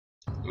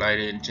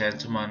Ladies and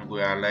gentlemen,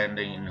 we are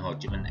landing in Ho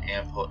Chi Minh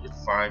Airport in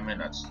 5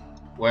 minutes.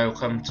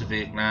 Welcome to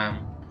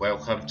Vietnam.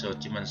 Welcome to Ho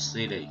Chi Minh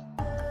City.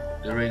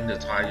 During the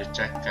time you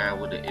check out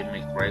with the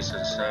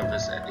immigration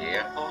service at the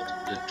airport,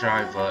 the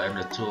driver and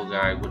the tour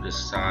guide will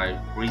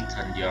decide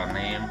written your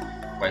name,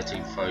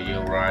 waiting for you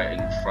right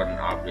in front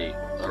of the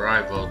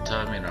arrival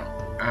terminal.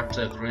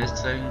 After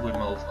greeting, we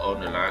move all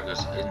the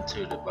luggage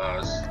into the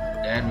bus.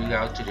 Then we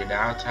go to the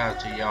downtown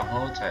to your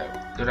hotel.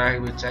 Today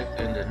we checked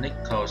in the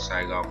Nico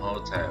Saigon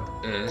Hotel.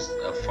 It's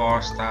a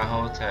 4-star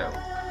hotel.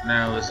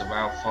 Now it's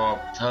about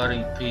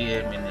 4:30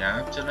 p.m. in the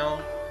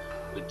afternoon.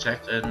 We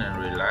check in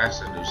and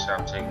relax and do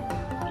something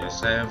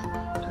yourself.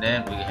 And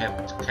then we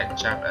have to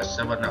catch up at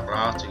 7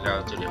 o'clock to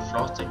go to the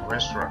floating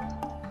restaurant.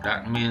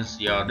 That means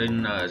your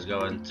dinner is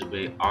going to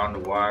be on the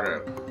water.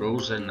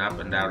 Cruising up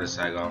and down the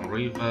Saigon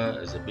River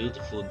is a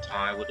beautiful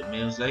time with the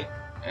music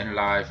and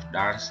live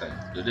dancing.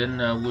 The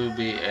dinner will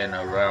be at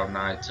around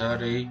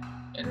 9:30,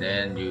 and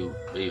then you'll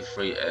be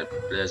free at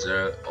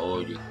pleasure,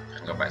 or you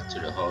can go back to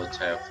the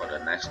hotel for the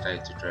next day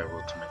to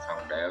travel to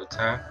Mekong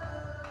Delta.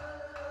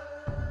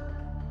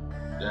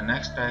 The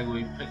next day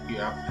we pick you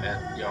up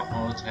at your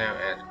hotel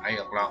at 8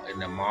 o'clock in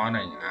the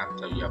morning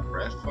after your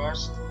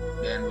breakfast.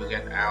 Then we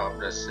get out of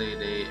the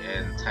city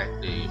and take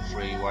the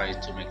freeway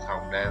to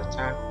Mekong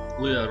Delta.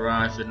 We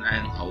arrive in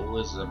An Ho,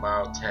 it's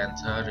about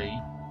 10:30.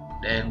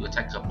 Then we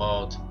take a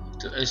boat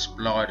to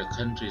explore the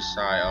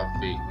countryside of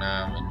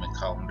Vietnam in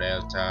Mekong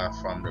Delta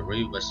from the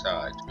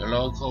riverside. The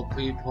local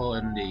people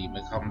in the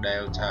Mekong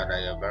Delta,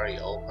 they are very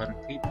open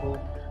people.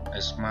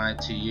 They smile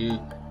to you,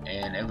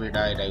 and every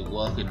day they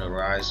work in the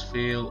rice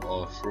field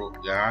or fruit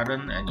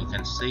garden, and you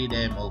can see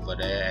them over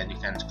there and you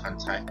can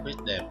contact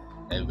with them.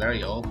 They're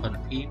very open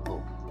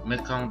people.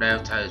 Mekong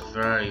Delta is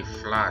very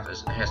flat.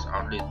 It has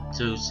only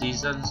 2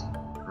 seasons,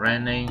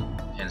 raining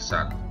and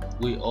sun.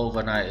 We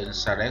overnight in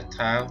Sa Đéc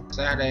town.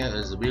 Sa Đéc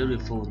is a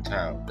beautiful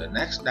town. The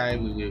next day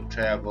we will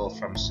travel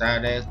from Sa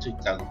Đéc to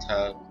Cần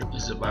Thơ.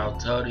 It's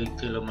about 30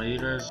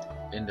 kilometers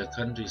in the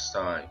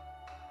countryside.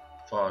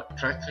 For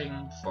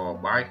trekking, for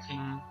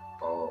biking,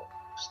 for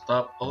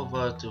stop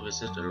over to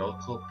visit the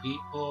local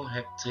people,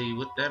 have tea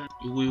with them,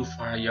 you will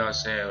find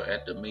yourself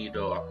at the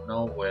middle of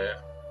nowhere,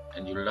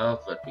 and you love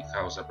it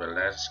because of the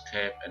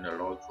landscape and the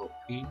local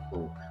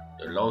people.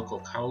 The local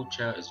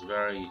culture is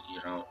very,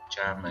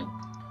 charming.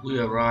 We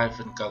arrived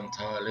in Cần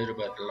Thơ a little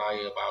bit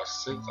late, about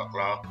 6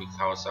 o'clock,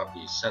 because of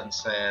the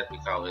sunset,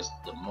 because it's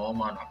the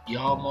moment of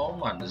your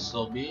moment. It's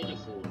so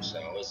beautiful, so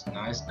it's a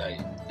nice day.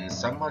 And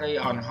somebody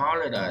on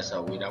holiday,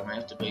 so we don't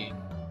have to be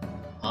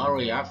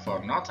hurry up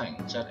for nothing,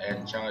 just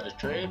enjoy the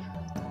trip.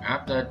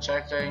 After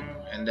checking,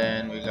 and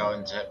then we go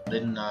and have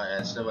dinner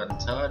at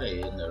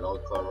 7:30 in the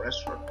local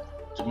restaurant.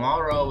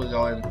 Tomorrow we're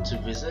going to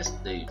visit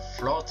the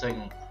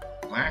floating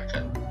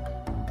market.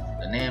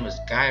 The name is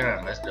Cai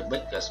Rang. That's the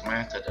biggest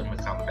market in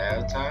Mekong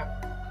Delta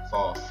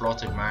for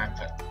floating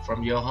market.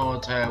 From your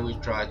hotel we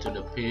try to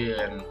the pier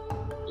and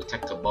we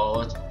take a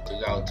boat to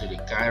go to the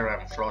Cai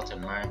Rang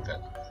floating market.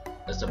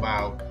 It's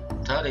about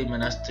 30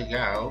 minutes to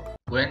go.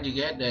 When you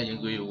get there, you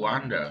will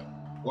wonder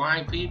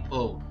why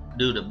people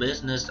do the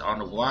business on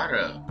the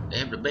water. They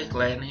have the big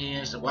land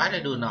here, so why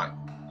they do not,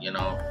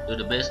 do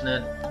the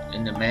business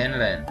in the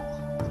mainland?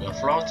 The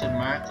floating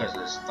market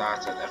is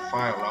started at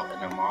 5 o'clock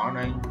in the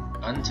morning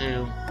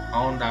until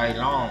all day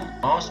long.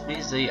 Most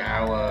busy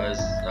hours,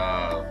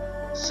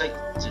 6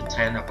 to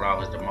 10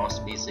 o'clock is the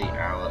most busy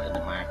hour in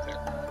the market.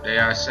 They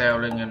are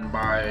selling and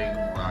buying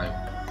like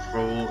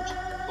fruit,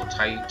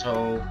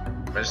 potato,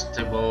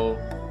 vegetable,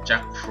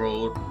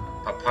 jackfruit,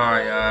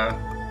 papaya,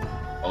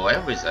 or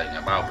everything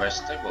about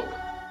vegetable.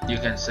 You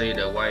can see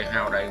the way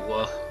how they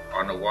work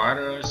on the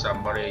water.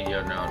 Somebody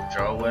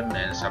drawing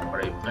and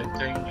somebody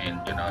picking,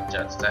 and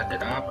just set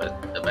it up. It's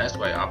the best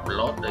way of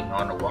loading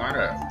on the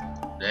water.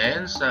 The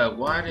answer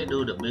why they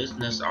do the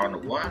business on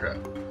the water,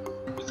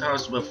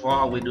 because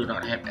before we do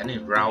not have any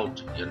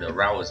road. The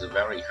road is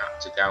very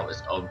hard to go.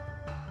 It's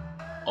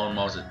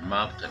almost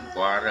mucked and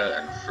water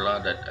and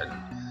flooded and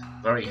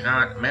very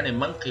hard. Many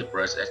monkey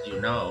bridges, as you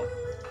know,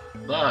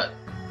 but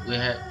we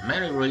have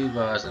many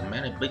rivers and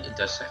many big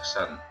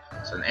intersections,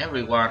 and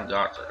everyone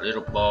got a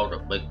little boat, a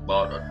big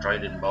boat, a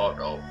trading boat,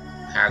 or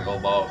cargo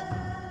boat,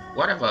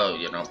 whatever,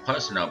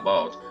 personal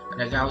boat,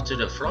 and they go to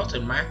the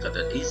floating market.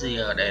 It's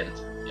easier than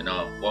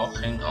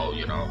walking, or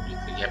you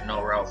have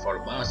no route for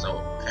the bus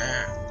or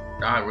car.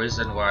 That's the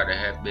reason why they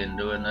have been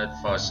doing it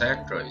for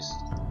centuries.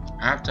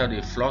 After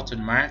the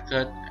floating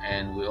market,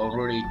 and we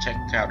already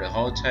checked out the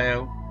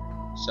hotel,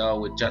 so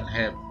we just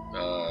have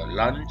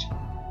lunch.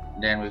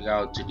 Then we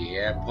go to the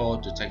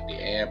airport to take the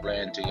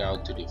airplane to go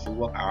to the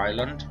Khuoc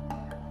Island.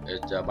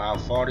 It's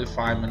about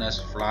 45 minutes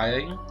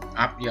flying.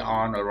 After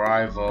on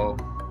arrival,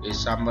 if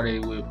somebody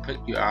will pick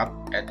you up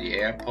at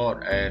the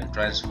airport and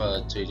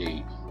transfer to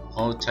the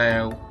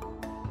hotel,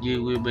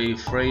 you will be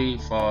free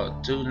for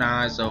 2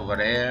 nights over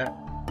there.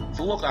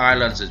 Khuoc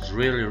Islands is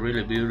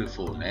really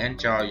beautiful.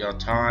 Enjoy your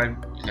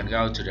time. You can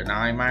go to the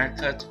night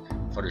market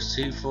For the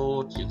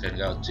seafood, you can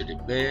go to the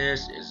beach.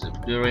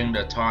 During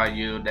the time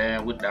you're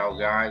there with our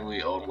guide,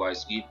 we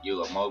always give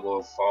you a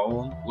mobile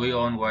phone. We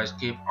always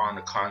keep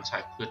on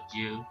contact with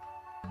you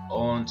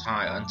on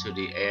time until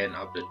the end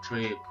of the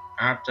trip.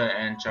 After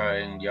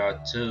enjoying your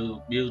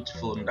 2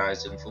 beautiful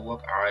days in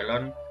Phuoc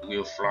Island,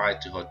 we'll fly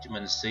to Ho Chi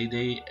Minh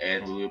City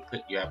and we will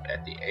pick you up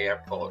at the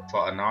airport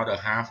for another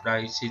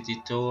half-day city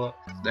tour.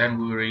 Then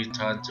we will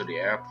return to the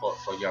airport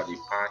for your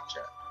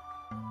departure.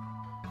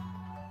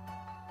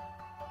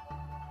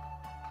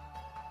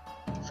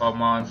 For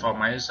more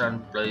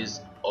information,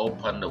 please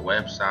open the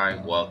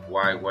website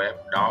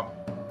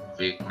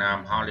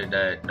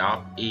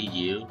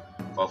worldwideweb.vietnamholiday.eu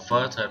for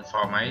further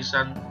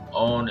information.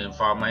 All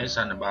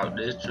information about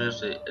this trip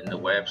is in the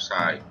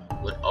website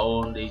with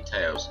all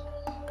details.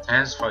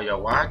 Thanks for your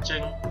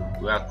watching.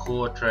 We are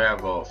Cool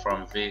Travel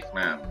from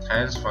Vietnam.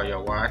 Thanks for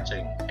your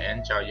watching.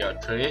 Enjoy your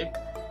trip.